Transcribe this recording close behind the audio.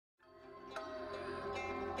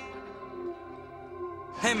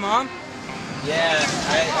Hey, Mom? Yeah,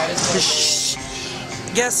 I just...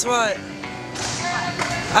 Guess what?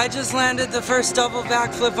 I just landed the first double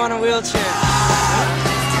backflip on a wheelchair.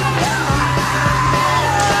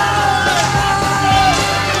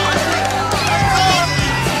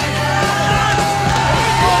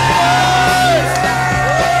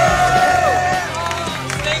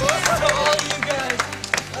 Thanks to all you guys.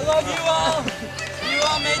 I love you all. You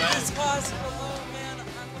all made this possible. Oh, man,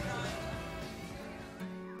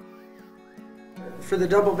 for the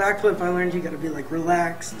double backflip, I learned you gotta be like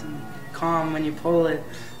relaxed and calm when you pull it.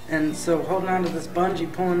 And so holding on to this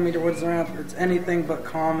bungee, pulling me towards the ramp, it's anything but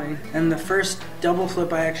calming. And the first double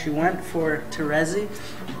flip I actually went for to Resi,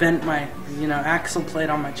 bent my, axle plate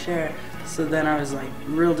on my chair. So then I was like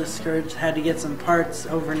real discouraged, had to get some parts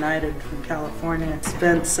overnighted from California.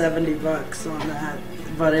 Spent $70 on that.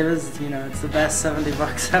 But it was, it's the best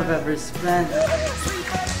 $70 I've ever spent.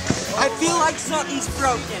 I feel like something's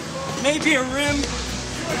broken. Maybe a rim.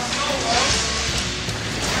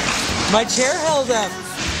 My chair held up.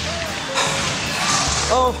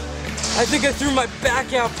 Oh, I think I threw my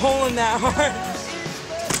back out pulling that hard.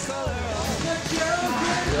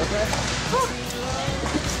 You okay?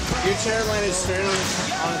 Your chair landed straight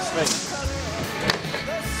on its face.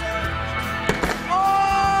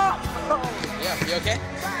 Oh! Yeah, you okay?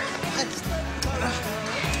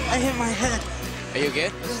 I hit my head. Are you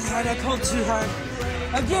good? God, I pulled too hard.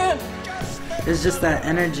 Again! It's just that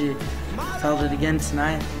energy. Felt it again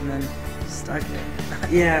tonight and then stuck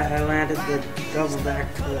it. Yeah, I landed the double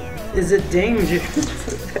backflip. Is it dangerous?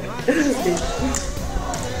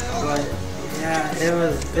 But yeah, it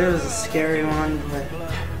was a scary one, but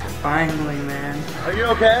finally, man. Are you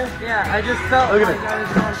okay? Yeah, I just felt Look like at I was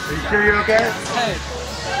going. Are you sure you're okay? Hey,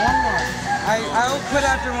 one more. I'll quit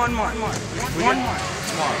after one more. One more.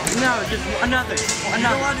 No, just another. You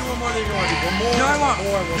don't want to do one more than you want to do. One more. No, I won't.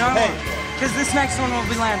 No, I Hey. won't. Because this next one will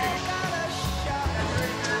be landed.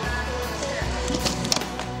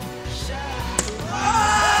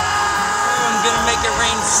 I'm gonna make it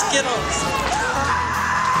rain Skittles.